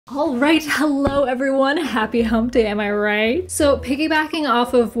Alright, hello everyone, happy hump day, am I right? So piggybacking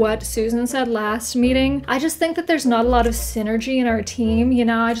off of what Susan said last meeting, I just think that there's not a lot of synergy in our team, you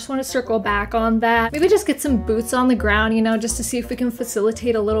know, I just want to circle back on that. Maybe just get some boots on the ground, you know, just to see if we can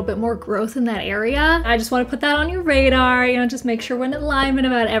facilitate a little bit more growth in that area. I just want to put that on your radar, you know, just make sure we're in alignment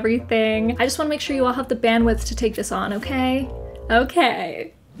about everything. I just want to make sure you all have the bandwidth to take this on, okay?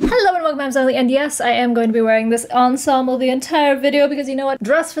 Okay. Hello and welcome, I'm Sally, and yes, I am going to be wearing this ensemble the entire video because you know what?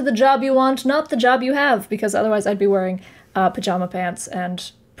 Dress for the job you want, not the job you have, because otherwise I'd be wearing pajama pants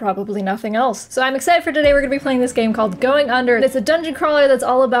and probably nothing else. So I'm excited for today. We're gonna be playing this game called Going Under. It's a dungeon crawler that's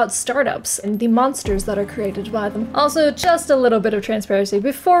all about startups and the monsters that are created by them. Also, just a little bit of transparency.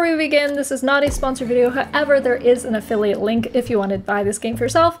 Before we begin, this is not a sponsored video. However, there is an affiliate link if you want to buy this game for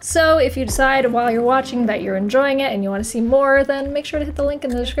yourself. So if you decide while you're watching that you're enjoying it and you want to see more, then make sure to hit the link in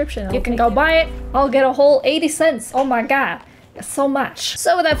the description. You can go buy it. I'll get a whole 80 cents. Oh my god. So much.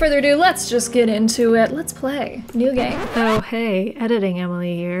 So without further ado, let's just get into it. Let's play. New game. Oh, hey, editing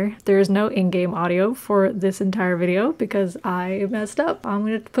Emily here. There's no in-game audio for this entire video because I messed up. I'm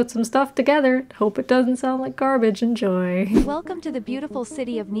gonna put some stuff together. Hope it doesn't sound like garbage. Enjoy. Welcome to the beautiful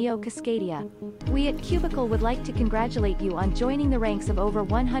city of Neo-Cascadia. We at Cubicle would like to congratulate you on joining the ranks of over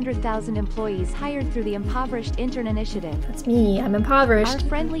 100,000 employees hired through the Impoverished Intern Initiative. That's me. I'm impoverished. Our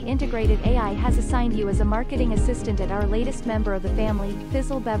friendly integrated AI has assigned you as a marketing assistant at our latest member of the family,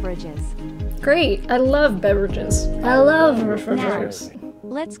 Fizzle Beverages. Great. I love beverages. I love refrigerators.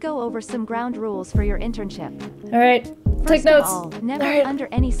 Let's go over some ground rules for your internship. All right. Take First notes. of all, never under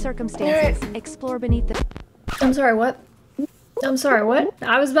any circumstances explore beneath the... I'm sorry, what? I'm sorry, what?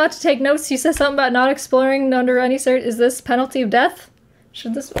 I was about to take notes. You said something about not exploring under any Is this penalty of death?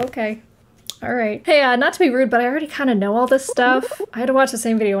 Should this? Okay. All right. Hey, not to be rude, but I already kind of know all this stuff. I had to watch the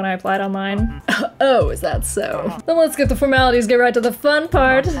same video when I applied online. Oh, is that so? Then let's get the formalities, get right to the fun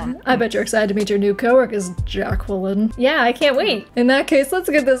part. I bet you're excited to meet your new coworkers, Jacqueline. Yeah, I can't wait. In that case, let's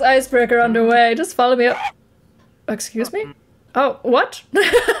get this icebreaker underway. Just follow me up. Excuse me? Oh, what?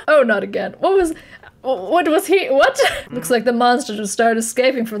 Oh, not again. What was he? What? Looks like the monster just started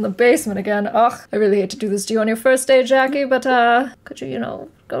escaping from the basement again. Ugh, I really hate to do this to you on your first day, Jackie, but could you, you know,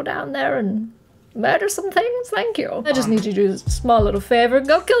 go down there and murder some things? Thank you. I just need you to do a small little favor.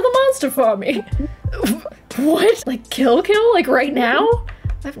 Go kill the monster for me. What? Like kill? Like right now?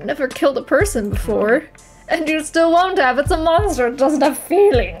 I've never killed a person before. And you still won't have. It's a monster. It doesn't have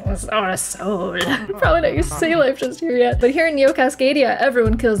feelings or a soul. Probably not used to sea life just here yet. But here in Neo-Cascadia,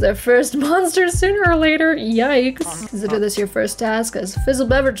 everyone kills their first monster sooner or later. Yikes. Consider this your first task as Fizzle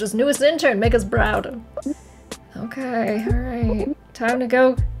Beverage's newest intern. Make us proud. Okay, alright. Time to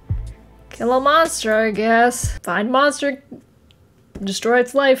go kill a monster, I guess. Find monster. Destroy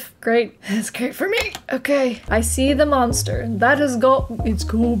its life. Great. That's great for me. Okay. I see the monster. That is it's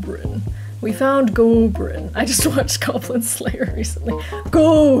Goblin. We found Goblin. I just watched Goblin Slayer recently.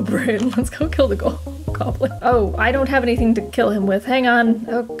 Goblin! Let's go kill the Goblin. Oh, I don't have anything to kill him with. Hang on.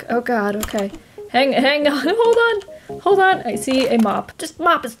 Oh god, okay. Hang on. Hold on. I see a mop. Just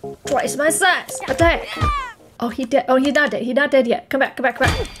mop is twice my size. Attack! Oh, he dead. Oh, he's not dead. He's not dead yet. Come back.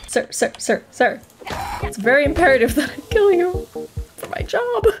 Sir. It's very imperative that I kill you for my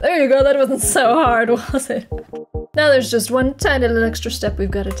job. There you go. That wasn't so hard, was it? Now there's just one tiny little extra step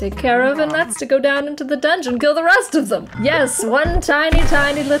we've got to take care of, and that's to go down into the dungeon, kill the rest of them. Yes, one tiny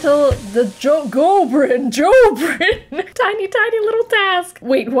little, Goblin, tiny little task.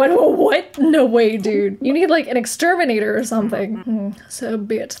 Wait, what? No way, dude. You need like an exterminator or something. So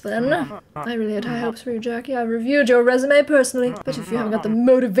be it then. I really had high hopes for you, Jackie. I reviewed your resume personally, but if you haven't got the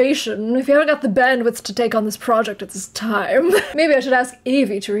motivation, if you haven't got the bandwidth to take on this project at this time, maybe I should ask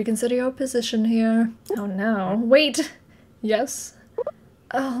Evie to reconsider your position here. Oh no. Wait. Yes.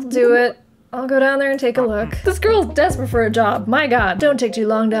 I'll do it. I'll go down there and take a look. This girl's desperate for a job. My god. Don't take too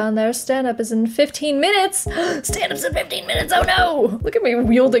long down there. Stand-up is in 15 minutes. Stand-up's in 15 minutes. Oh no. Look at me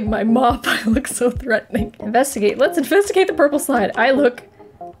wielding my mop. I look so threatening. Investigate. Let's investigate the purple slide. I look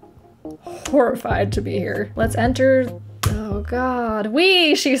horrified to be here. Let's enter. Oh god.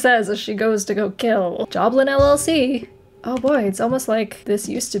 Wee, she says as she goes to go kill. Joblin LLC. Oh boy, it's almost like this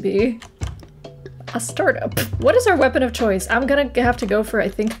used to be a startup. What is our weapon of choice? I'm gonna have to go for, I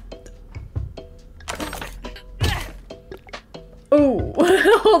think... Ooh,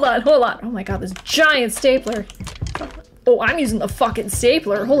 hold on. Oh my god, this giant stapler. Oh, I'm using the fucking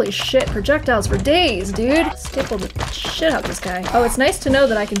stapler. Holy shit, projectiles for days, dude. Staple the shit out of this guy. Oh, it's nice to know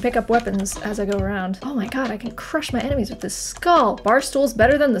that I can pick up weapons as I go around. Oh my god, I can crush my enemies with this skull. Bar stool's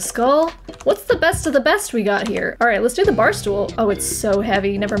better than the skull? What's the best of the best we got here? All right, let's do the bar stool. Oh, it's so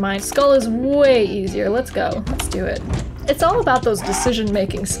heavy. Never mind. Skull is way easier. Let's go. Let's do it. It's all about those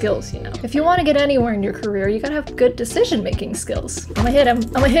decision-making skills, you know. If you want to get anywhere in your career, you gotta have good decision-making skills. I'm gonna hit him.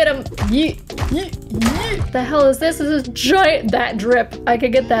 I'm gonna hit him. Yeet, yeet, yeet. The hell is this? This is giant. That drip. I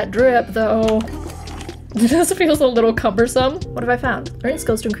could get that drip, though. This feels a little cumbersome. What have I found? Learn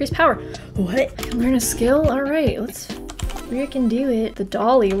skills to increase power. What? I can learn a skill? All right, let's freaking do it. The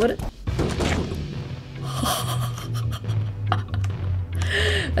dolly. What?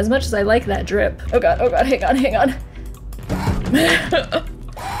 As much as I like that drip. Oh god, hang on, hang on.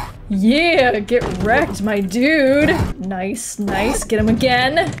 Yeah, get wrecked, my dude. Nice, nice. Get him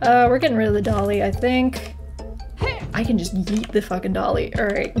again. We're getting rid of the dolly, I think. I can just yeet the fucking dolly. All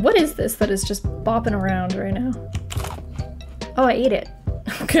right, what is this that is just bopping around right now? Oh, I ate it.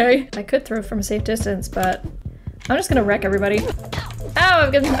 Okay. I could throw from a safe distance, but I'm just gonna wreck everybody. Ow,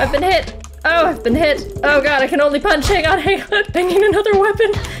 I've been hit. Oh, I've been hit. Oh god, I can only punch. Hang on, hang on. I need another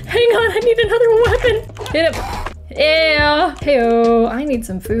weapon. Hang on, I need another weapon. Hit him. Yeah. Heyo, I need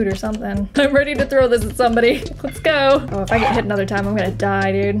some food or something. I'm ready to throw this at somebody. Let's go. Oh, if I get hit another time, I'm gonna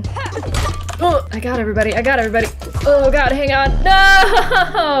die, dude. Oh, I got everybody. I got everybody. Oh god, hang on.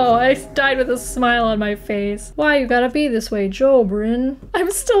 No! I died with a smile on my face. Why you gotta be this way, Jobrin?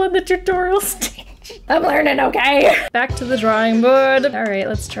 I'm still in the tutorial stage. I'm learning, okay? Back to the drawing board. All right,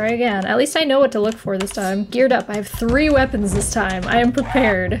 let's try again. At least I know what to look for this time. Geared up. I have 3 weapons this time. I am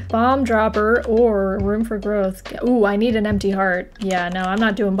prepared. Bomb dropper or room for growth. Ooh, I need an empty heart. Yeah, no, I'm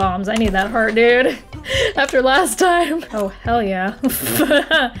not doing bombs. I need that heart, dude. After last time. Oh, hell yeah.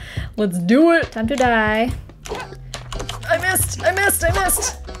 Let's do it. Time to die. I missed. I missed. I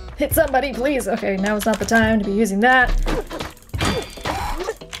missed. Hit somebody, please. Okay, now is not the time to be using that.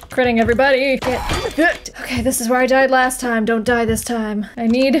 Critting everybody. Get hit. Okay, this is where I died last time. Don't die this time. I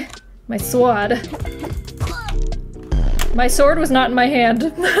need my sword. My sword was not in my hand.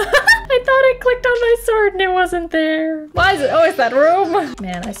 I thought I clicked on my sword and it wasn't there. Why is it always that room?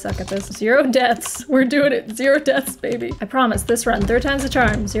 Man, I suck at this. 0 deaths. We're doing it. 0 deaths, baby. I promise, this run, 3rd time's the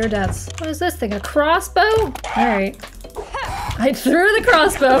charm. 0 deaths. What is this thing? A crossbow? All right. I threw the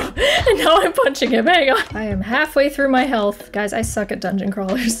crossbow and now I'm punching him. Hang on. I am halfway through my health. Guys, I suck at dungeon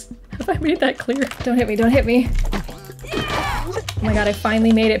crawlers. Have I made that clear? Don't hit me, don't hit me. Oh my god, I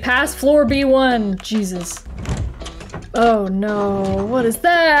finally made it past floor B1. Jesus. Oh no, what is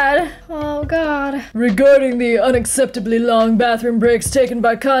that? Oh god. Regarding the unacceptably long bathroom breaks taken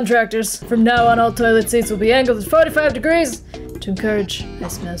by contractors, from now on all toilet seats will be angled at 45 degrees to encourage. I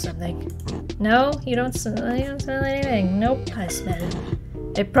smell something. No, you don't smell anything. Nope, I smell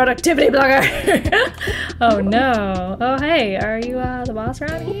a productivity blogger. Oh no. Oh hey, are you the boss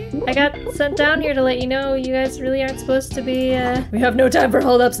around here? I got sent down here to let you know you guys really aren't supposed to be We have no time for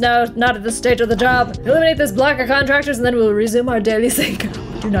holdups now, not at this stage of the job. Eliminate this block of contractors and then we'll resume our daily sync.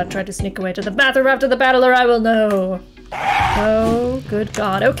 Do not try to sneak away to the bathroom after the battle or I will know. Oh, good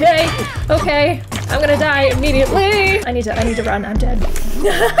god. Okay, okay. I'm gonna die immediately. I need to run. I'm dead.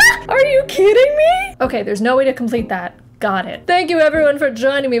 Are you kidding me? Okay, there's no way to complete that. Got it. Thank you everyone for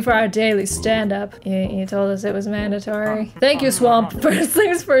joining me for our daily stand-up. You told us it was mandatory. Thank you, Swamp. First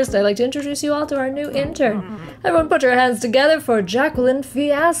things first, I'd like to introduce you all to our new intern. Everyone put your hands together for Jacqueline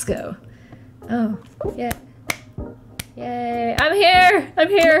Fiasco. Oh, yeah. Yay. I'm here! I'm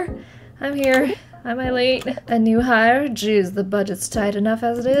here! I'm here. Am I late? A new hire? Jeez, the budget's tight enough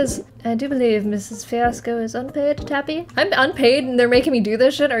as it is. I do believe Mrs. Fiasco is unpaid, Tappy. I'm unpaid and they're making me do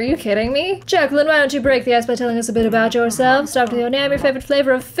this shit? Are you kidding me? Jacqueline, why don't you break the ice by telling us a bit about yourself? Start with your name, your favorite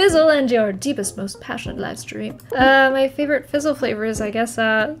flavor of fizzle, and your deepest, most passionate live stream. My favorite fizzle flavor is, I guess,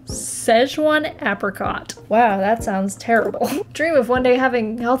 Szechuan apricot. Wow, that sounds terrible. Dream of one day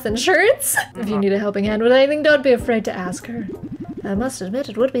having health insurance? If you need a helping hand with anything, don't be afraid to ask her. I must admit,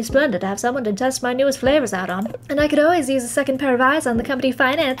 it would be splendid to have someone to test my newest flavors out on. And I could always use a second pair of eyes on the company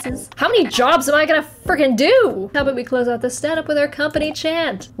finances. How many jobs am I gonna freaking do? How about we close out this stand-up with our company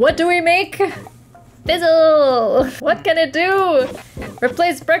chant? What do we make? Fizzle! What can it do?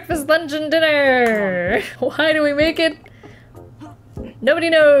 Replace breakfast, lunch, and dinner! Why do we make it?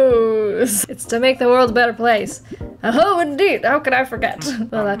 Nobody knows. It's to make the world a better place. Oh, indeed. How could I forget?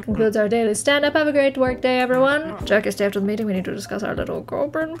 Well, that concludes our daily stand-up. Have a great work day, everyone. Jackie, stay after the meeting. We need to discuss our little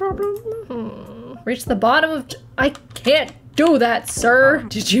goblin problem. Reach the bottom of... I can't do that, sir.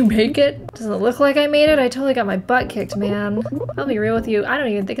 Did you make it? Doesn't it look like I made it? I totally got my butt kicked, man. I'll be real with you. I don't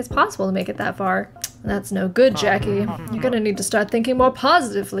even think it's possible to make it that far. That's no good, Jackie. You're gonna need to start thinking more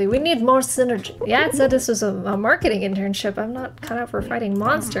positively. We need more synergy. Yeah, it said this was a marketing internship. I'm not cut out for fighting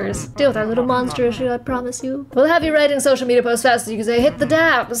monsters. Deal with our little monster issue, I promise you. We'll have you writing social media posts fast as you can say, hit the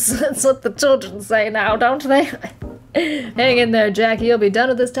dabs. That's what the children say now, don't they? Hang in there, Jackie. You'll be done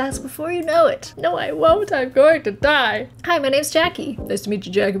with this task before you know it. No, I won't. I'm going to die. Hi, my name's Jackie. Nice to meet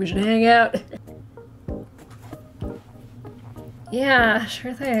you, Jackie. We should hang out. Yeah,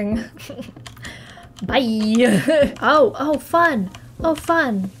 sure thing. Bye. Oh, fun. Oh,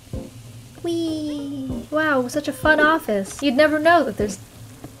 fun. Whee! Wow, such a fun office. You'd never know that there's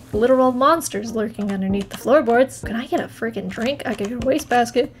literal monsters lurking underneath the floorboards. Can I get a freaking drink? I can get a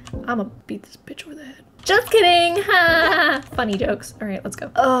wastebasket. I'ma beat this bitch over the head. Just kidding! Ha! Funny jokes. Alright, let's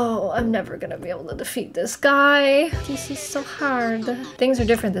go. Oh, I'm never gonna be able to defeat this guy. This is so hard. Things are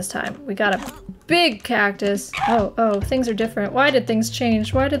different this time. We got a big cactus. Oh, things are different. Why did things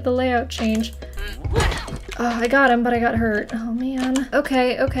change? Why did the layout change? Oh, I got him, but I got hurt. Oh, man.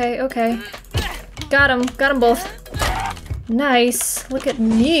 Okay. Got him both. Nice. Look at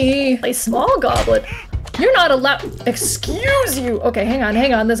me. A small goblin. You're not allowed. Excuse you. Okay, hang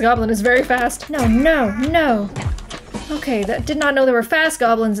on. This goblin is very fast. No. Okay, did not know there were fast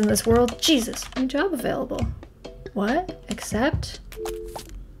goblins in this world. Jesus. New job available. What? Accept?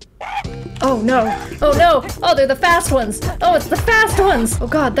 Oh no. Oh, they're the fast ones. Oh, it's the fast ones. Oh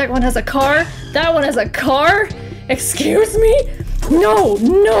god, that one has a car. That one has a car. Excuse me? No,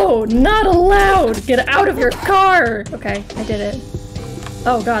 not allowed. Get out of your car. Okay, I did it.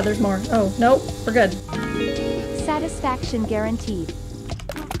 Oh god, there's more. Oh, nope, we're good. Satisfaction guaranteed.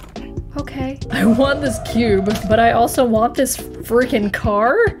 Okay. I want this cube, but I also want this freaking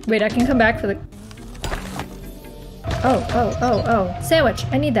car. Wait, I can come back for the... Oh. Sandwich,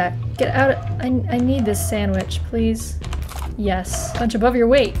 I need that. Get out of... I need this sandwich, please. Yes. Punch above your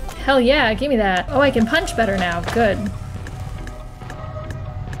weight. Hell yeah, give me that. Oh, I can punch better now. Good.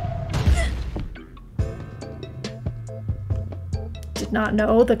 Did not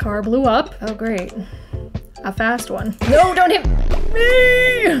know the car blew up. Oh, great. A fast one. No, don't hit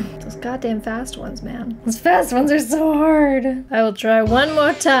me! Those goddamn fast ones, man. Those fast ones are so hard. I will try one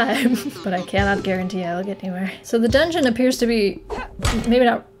more time, but I cannot guarantee I'll get anywhere. So the dungeon appears to be, maybe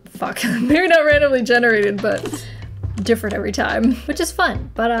not randomly generated, but different every time, which is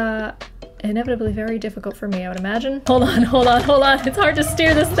fun, but inevitably very difficult for me, I would imagine. Hold on. It's hard to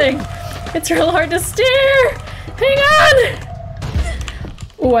steer this thing. It's real hard to steer. Hang on!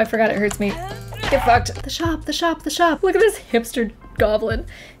 Oh, I forgot it hurts me. Get fucked. The shop. Look at this hipster goblin.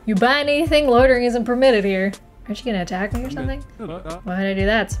 You buy anything, loitering isn't permitted here. Aren't you gonna attack me or something? Why did I do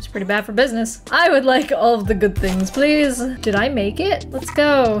that? It's pretty bad for business. I would like all of the good things, please. Did I make it? Let's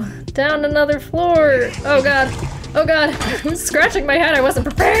go. Down another floor. Oh god. I'm scratching my head. I wasn't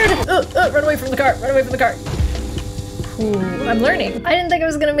prepared. Run away from the cart. Ooh, I'm learning. I didn't think I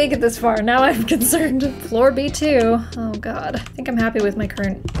was gonna make it this far. Now I'm concerned. Floor B2. Oh god. I think I'm happy with my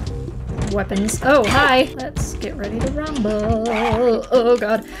current weapons. Oh, hi. Let's get ready to rumble. Oh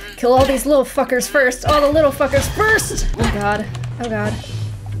god. Kill all these little fuckers first. All the little fuckers first.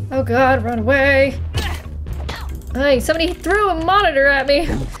 Oh god, run away. Hey, somebody threw a monitor at me.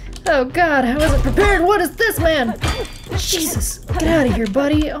 Oh god, I wasn't prepared. What is this, man? Jesus, get out of here,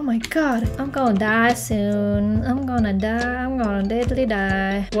 buddy. Oh my god. I'm gonna die soon. I'm gonna deadly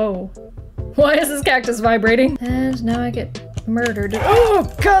die. Whoa. Why is this cactus vibrating? And now I get murdered. Oh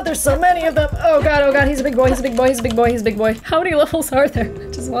god, there's so many of them. Oh god, he's a big boy. How many levels are there?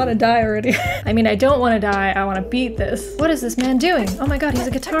 I just want to die already. I mean, I don't want to die. I want to beat this. What is this man doing? Oh my god, he's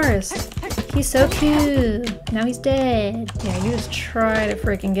a guitarist. He's so cute. Now he's dead. Yeah, you just try to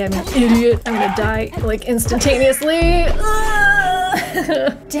freaking get me, idiot. I'm gonna die, like, instantaneously.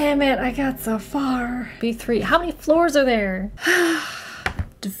 Damn it, I got so far. B3. How many floors are there?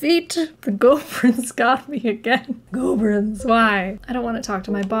 Defeat. The goblins got me again. Goblins, why? I don't want to talk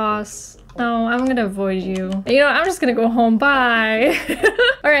to my boss. No, I'm gonna avoid you. You know, I'm just gonna go home, bye.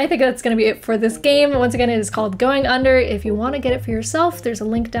 Alright, I think that's gonna be it for this game. Once again, it is called Going Under. If you want to get it for yourself, there's a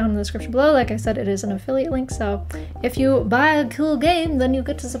link down in the description below. Like I said, it is an affiliate link, so if you buy a cool game, then you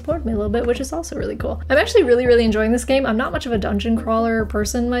get to support me a little bit, which is also really cool. I'm actually really enjoying this game. I'm not much of a dungeon crawler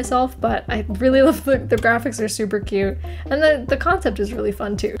person myself, but I really love the graphics are super cute, and the concept is really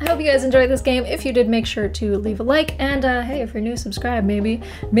fun too. I hope you guys enjoyed this game. If you did, make sure to leave a like, and hey, if you're new, subscribe. Maybe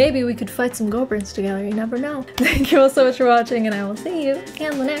we could fight some goblins together, you never know. Thank you all so much for watching, and I will see you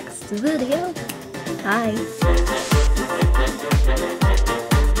in the next video. Bye.